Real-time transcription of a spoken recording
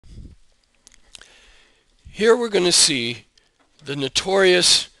Here we're going to see the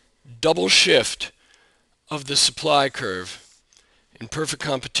notorious double shift of the supply curve in perfect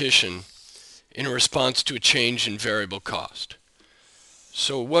competition in response to a change in variable cost.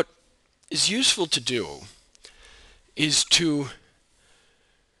 So what is useful to do is to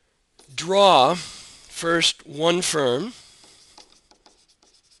draw first one firm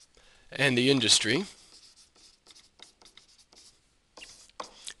and the industry,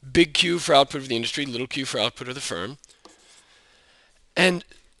 big Q for output of the industry, little q for output of the firm, and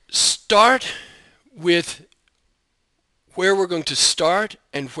start with where we're going to start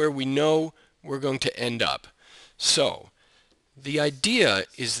and where we know we're going to end up. So the idea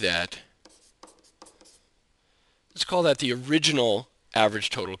is that, let's call that the original average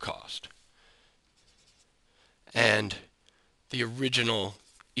total cost and the original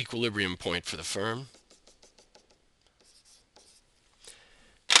equilibrium point for the firm.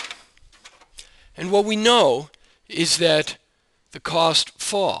 And what we know is that the cost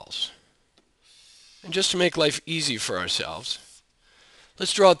falls. And just to make life easy for ourselves,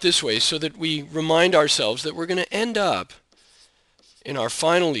 let's draw it this way so that we remind ourselves that we're going to end up in our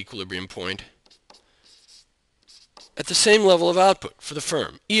final equilibrium point at the same level of output for the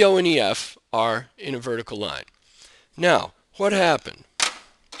firm. EO and EF are in a vertical line. Now, what happened?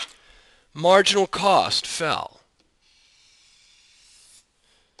 Marginal cost fell.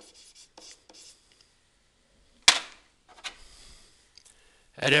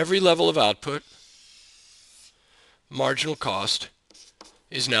 At every level of output, marginal cost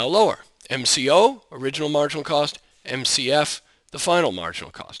is now lower. MCO, original marginal cost, MCF, the final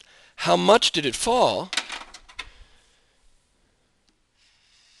marginal cost. How much did it fall?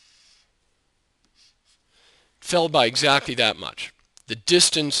 Fell by exactly that much, the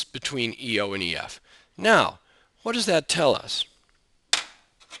distance between EO and EF. Now, what does that tell us?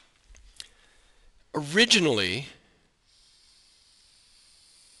 Originally,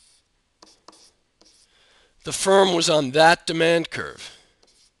 the firm was on that demand curve,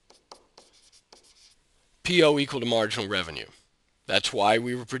 PO equal to marginal revenue. That's why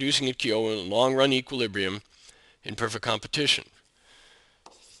we were producing at QO in long-run equilibrium in perfect competition.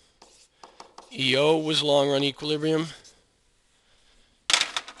 EO was long-run equilibrium.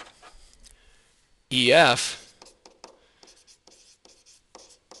 EF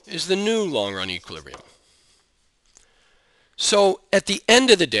is the new long-run equilibrium. So at the end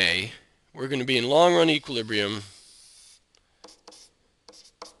of the day, we're going to be in long-run equilibrium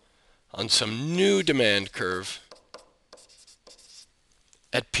on some new demand curve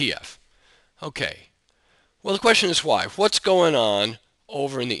at PF. Okay. Well, the question is why? What's going on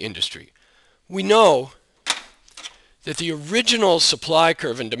over in the industry? We know that the original supply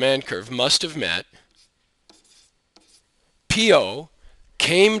curve and demand curve must have met. PO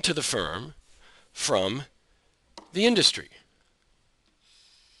came to the firm from the industry.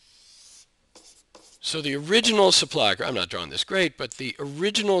 So the original supply curve, I'm not drawing this great, but the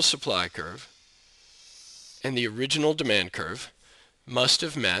original supply curve and the original demand curve must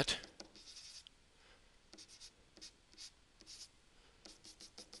have met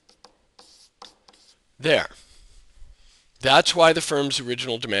there. That's why the firm's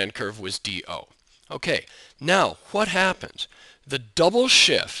original demand curve was DO. Okay, now what happens? The double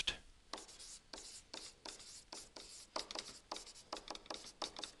shift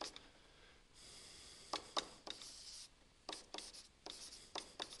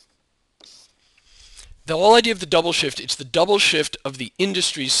the whole idea of the double shift, it's the double shift of the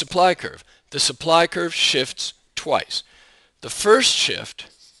industry's supply curve. The supply curve shifts twice. The first shift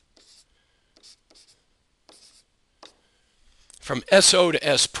from SO to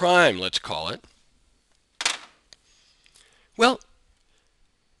S prime, let's call it. Well,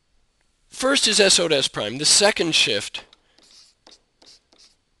 first is SO to S prime. The second shift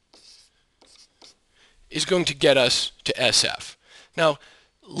is going to get us to SF. Now,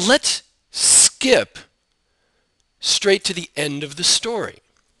 let's skip straight to the end of the story.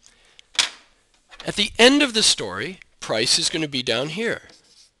 At the end of the story, price is going to be down here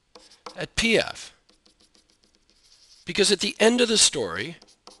at PF. Because at the end of the story,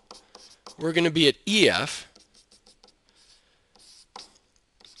 we're going to be at EF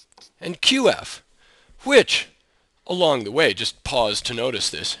and QF, which, along the way, just pause to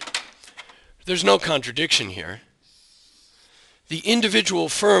notice this, there's no contradiction here. The individual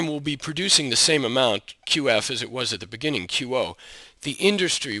firm will be producing the same amount, QF, as it was at the beginning, QO. The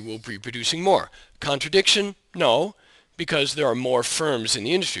industry will be producing more. Contradiction? No, because there are more firms in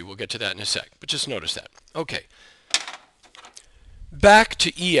the industry. We'll get to that in a sec, but just notice that. Okay. Back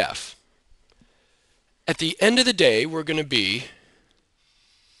to EF. At the end of the day, we're going to be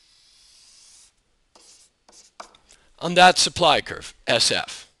on that supply curve,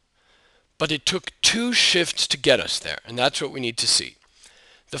 SF. But it took two shifts to get us there, and that's what we need to see.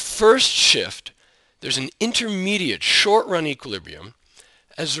 The first shift, there's an intermediate short-run equilibrium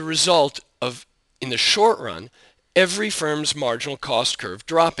as a result of, in the short run, every firm's marginal cost curve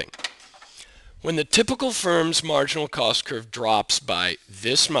dropping. When the typical firm's marginal cost curve drops by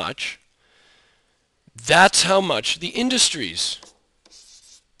this much, that's how much the industry's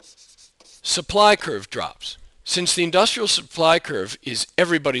supply curve drops. Since the industrial supply curve is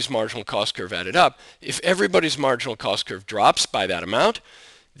everybody's marginal cost curve added up, if everybody's marginal cost curve drops by that amount,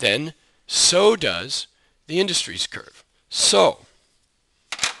 then so does the industry's curve. So,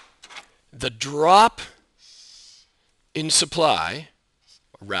 the drop in supply,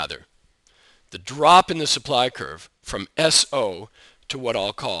 or rather, the drop in the supply curve from SO to what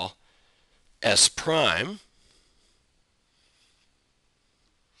I'll call S prime,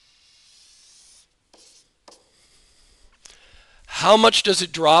 how much does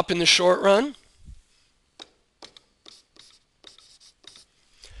it drop in the short run?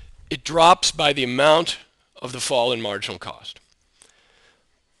 It drops by the amount of the fall in marginal cost.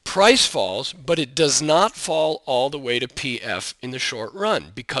 Price falls, but it does not fall all the way to PF in the short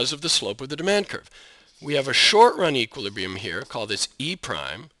run because of the slope of the demand curve. We have a short run equilibrium here, call this E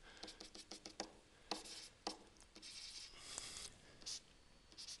prime.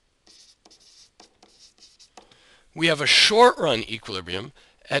 We have a short run equilibrium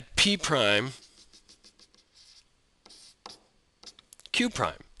at P prime Q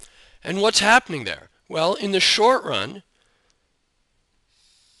prime. And what's happening there? Well, in the short run,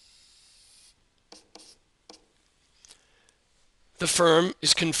 the firm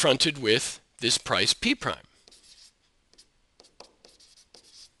is confronted with this price P prime.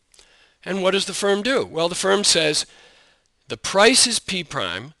 And what does the firm do? Well, the firm says, the price is P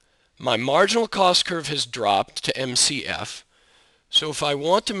prime, my marginal cost curve has dropped to MCF, so if I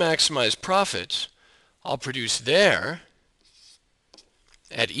want to maximize profits, I'll produce there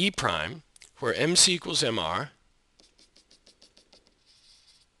at E prime, where MC equals MR,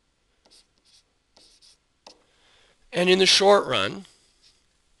 and in the short run,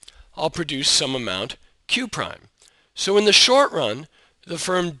 I'll produce some amount Q prime. So in the short run, the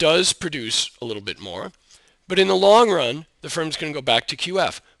firm does produce a little bit more, but in the long run, the firm's going to go back to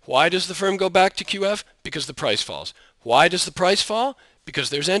QF. Why does the firm go back to QF? Because the price falls. Why does the price fall? Because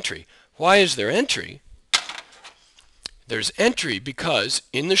there's entry. Why is there entry? There's entry because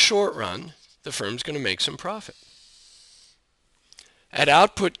in the short run, the firm's going to make some profit. At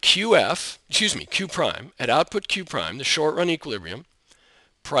output Q prime, at output Q prime, the short run equilibrium,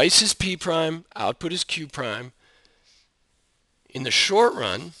 price is P prime, output is Q prime. In the short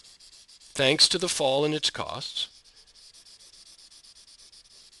run, thanks to the fall in its costs,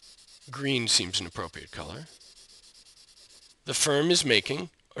 green seems an appropriate color, the firm is making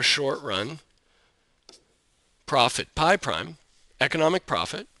a short run profit, pi prime, economic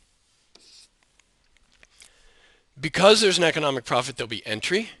profit. Because there's an economic profit, there'll be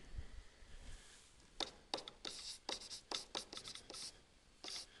entry.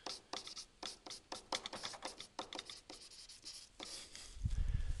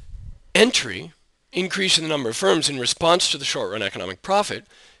 Entry, increase in the number of firms in response to the short-run economic profit,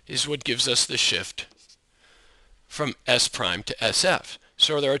 is what gives us the shift from S prime to SF.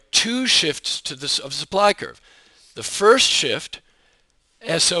 So there are two shifts to the supply curve. The first shift,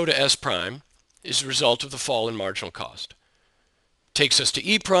 SO to S prime, is a result of the fall in marginal cost. Takes us to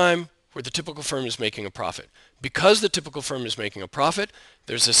E prime, where the typical firm is making a profit. Because the typical firm is making a profit,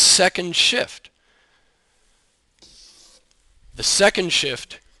 there's a second shift. The second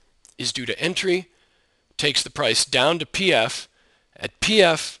shift is due to entry, takes the price down to PF. At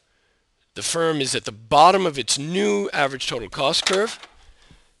PF, the firm is at the bottom of its new average total cost curve,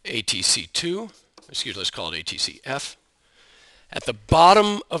 ATC2, let's call it ATCF. At the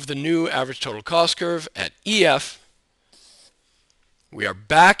bottom of the new average total cost curve at EF, we are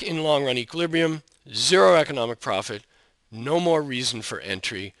back in long-run equilibrium, zero economic profit, no more reason for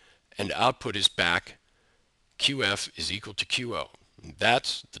entry, and output is back. QF is equal to QO.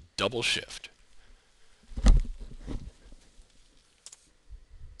 That's the double shift.